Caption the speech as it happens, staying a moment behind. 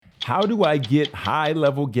How do I get high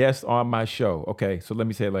level guests on my show? Okay, so let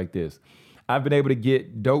me say it like this. I've been able to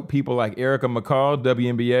get dope people like Erica McCall,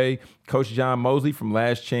 WNBA, Coach John Mosley from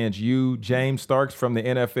Last Chance U, James Starks from the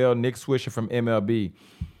NFL, Nick Swisher from MLB.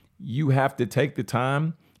 You have to take the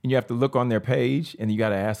time and you have to look on their page and you got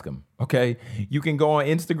to ask them. Okay. You can go on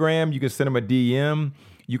Instagram, you can send them a DM.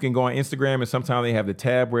 You can go on Instagram and sometimes they have the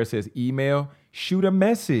tab where it says email. Shoot a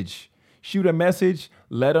message. Shoot a message.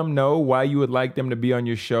 Let them know why you would like them to be on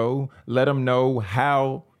your show. Let them know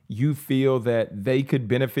how you feel that they could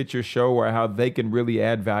benefit your show or how they can really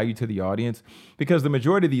add value to the audience. Because the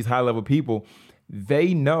majority of these high level people,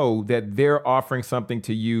 they know that they're offering something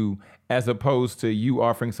to you as opposed to you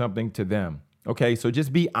offering something to them. Okay, so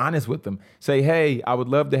just be honest with them. Say, hey, I would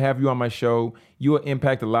love to have you on my show. You will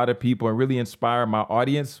impact a lot of people and really inspire my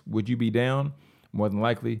audience. Would you be down? More than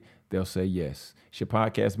likely, they'll say yes. It's your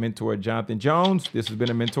podcast mentor, Jonathan Jones. This has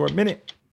been a Mentor Minute.